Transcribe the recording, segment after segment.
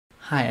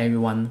Hi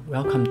everyone,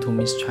 welcome to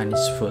Miss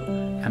Chinese Food.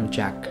 I'm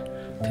Jack.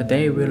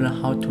 Today we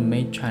learn how to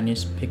make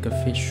Chinese pig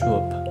feet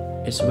soup.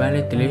 It's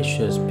very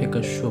delicious pig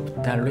soup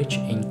that rich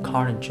in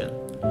collagen.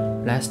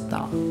 Let's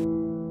start.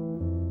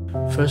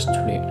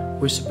 Firstly,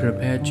 we should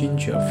prepare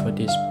ginger for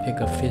this pig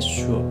feet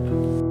soup.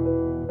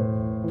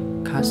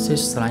 Cut 6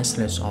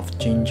 slices of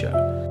ginger.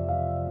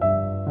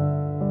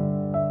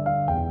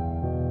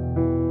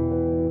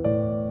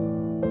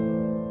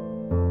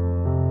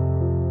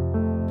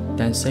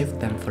 Then save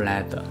them for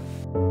later.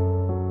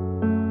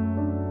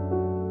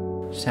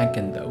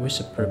 Second, we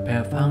should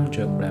prepare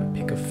 500 gram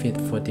pig feet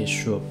for this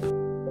soup.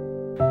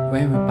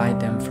 When we buy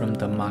them from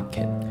the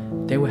market,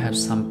 they will have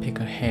some pig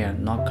hair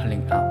not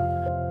cleaned up.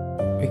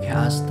 We can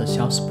ask the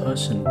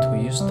salesperson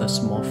to use the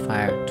small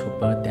fire to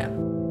burn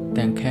them,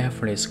 then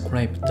carefully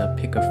scrape the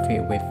pig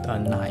feet with a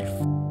knife.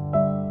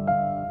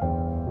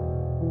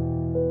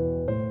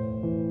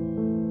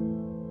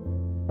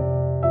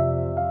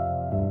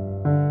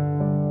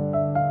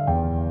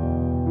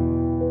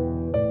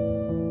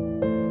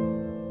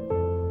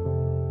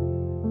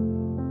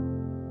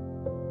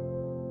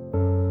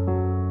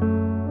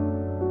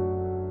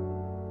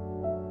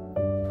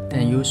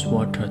 Then use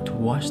water to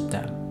wash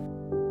them.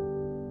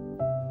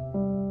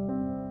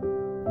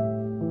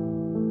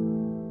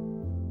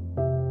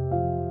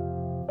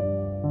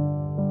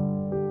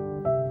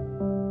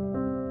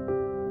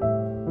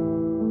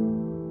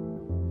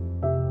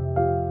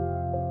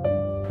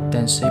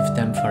 Then save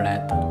them for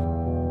later.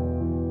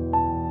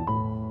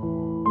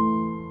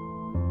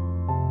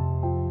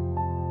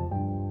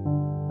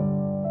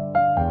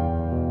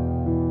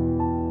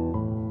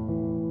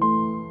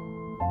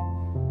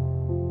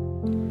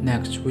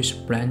 Next, we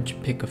should blanch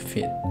pig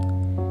feet.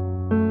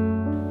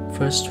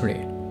 Firstly,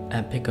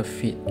 add pig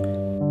feet,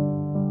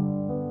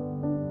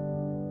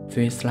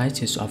 3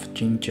 slices of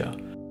ginger,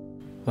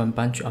 1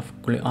 bunch of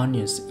green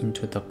onions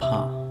into the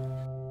pot.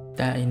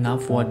 Then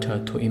enough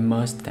water to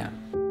immerse them.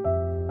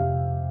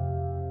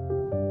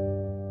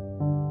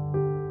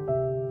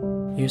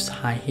 Use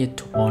high heat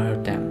to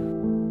boil them.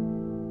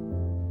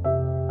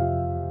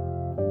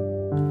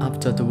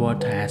 After the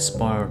water has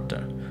boiled,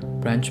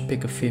 blanch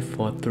pig feet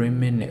for 3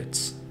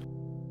 minutes.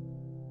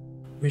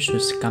 We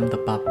should skim the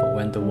bubble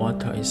when the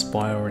water is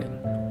boiling.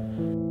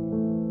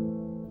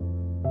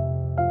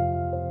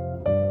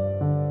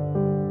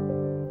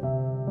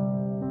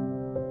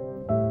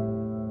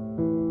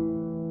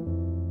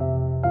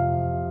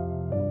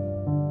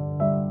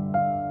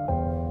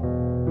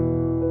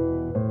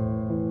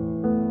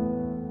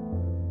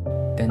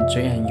 Then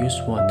drain and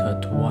use water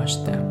to wash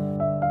them.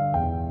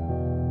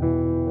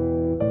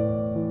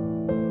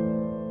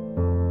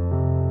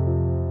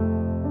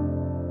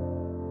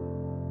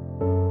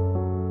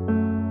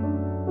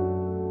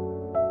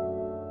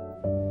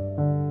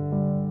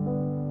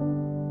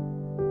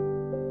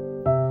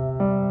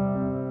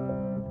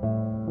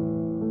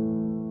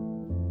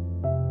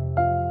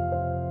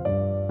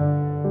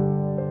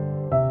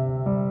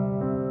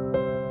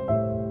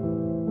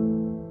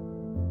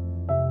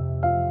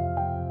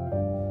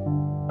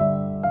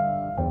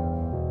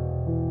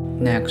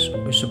 Next,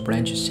 we should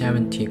blanch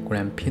 70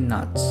 gram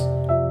peanuts.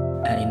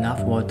 Add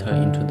enough water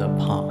into the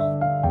pot.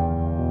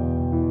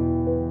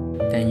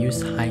 Then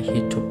use high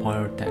heat to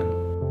boil them.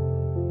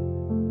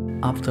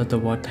 After the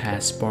water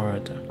has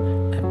boiled,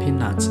 add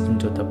peanuts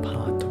into the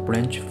pot to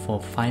blanch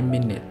for 5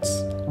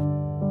 minutes.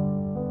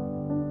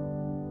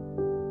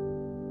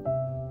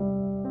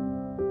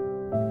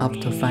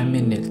 After 5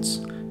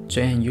 minutes,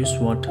 drain and use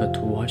water to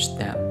wash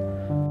them.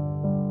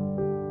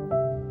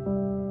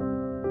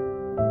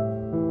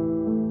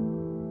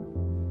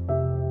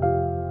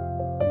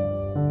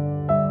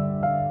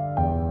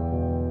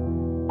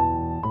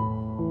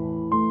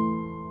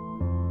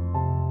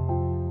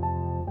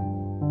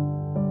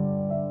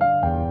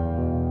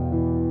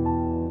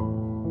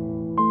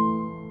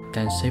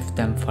 Then save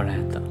them for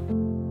later.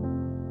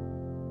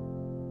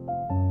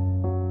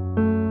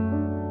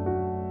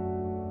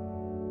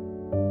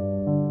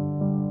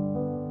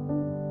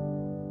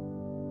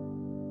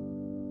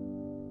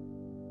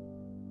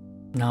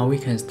 Now we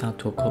can start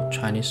to cook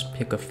Chinese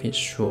pig feet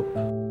soup.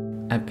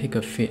 Add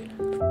pig feet,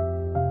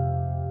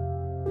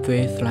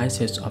 3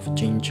 slices of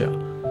ginger,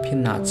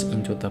 peanuts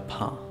into the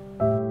pot.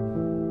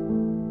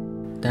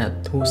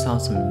 Add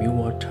 2000 ml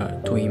water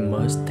to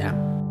immerse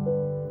them.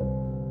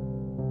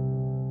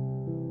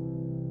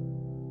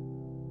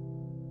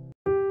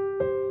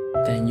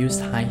 Then use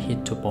high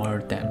heat to boil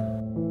them.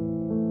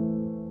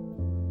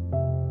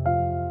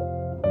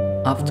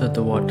 After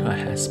the water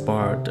has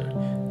boiled,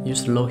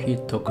 use low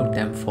heat to cook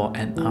them for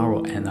 1.5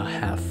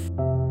 hours.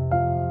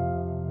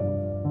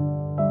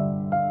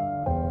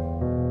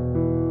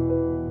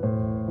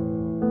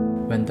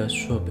 When the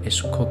soup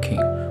is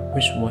cooking,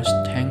 we should wash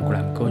 10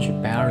 gram goji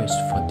berries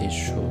for this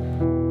soup.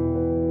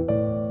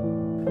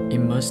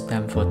 Immerse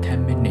them for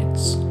 10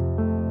 minutes.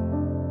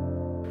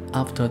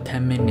 After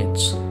 10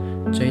 minutes,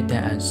 drain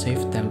them and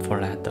save them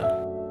for later.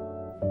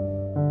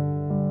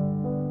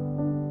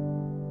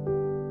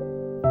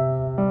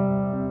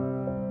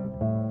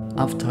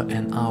 After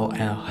 1.5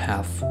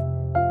 hours,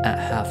 Add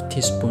half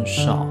teaspoon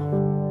salt,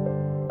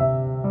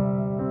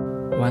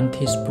 1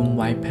 teaspoon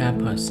white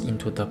peppers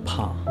into the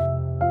pot.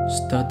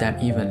 Stir them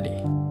evenly.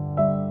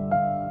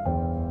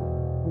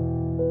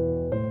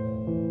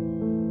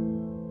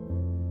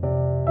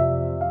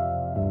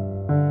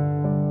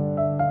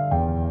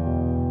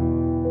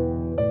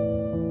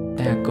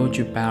 Add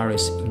goji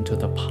berries into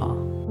the pot.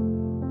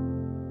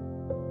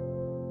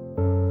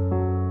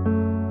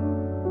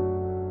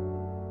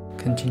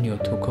 Continue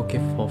to cook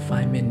it for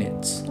 5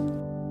 minutes.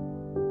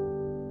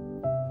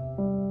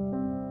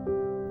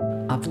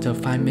 After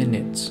 5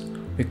 minutes,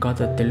 we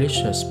got a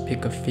delicious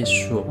pig feet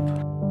soup.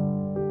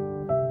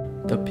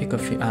 The pig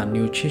feet are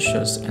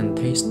nutritious and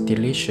taste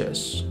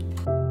delicious.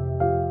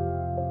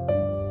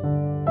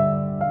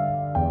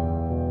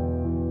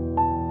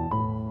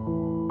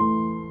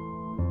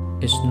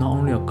 It's not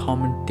only a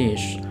common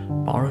dish,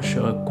 but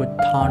also a good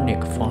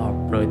tonic for our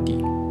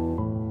body.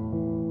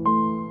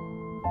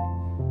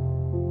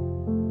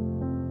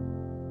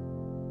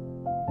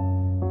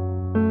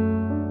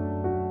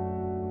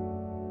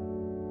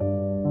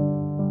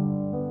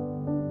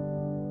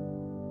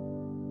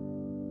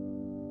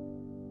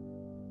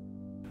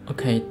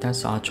 Okay,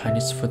 that's our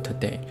Chinese food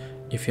today.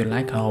 If you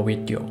like our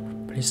video,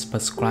 please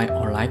subscribe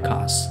or like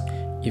us.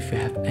 If you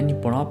have any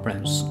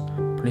problems,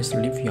 please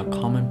leave your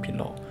comment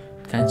below.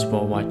 Thanks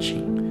for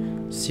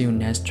watching. See you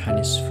next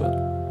Chinese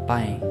food.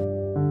 Bye.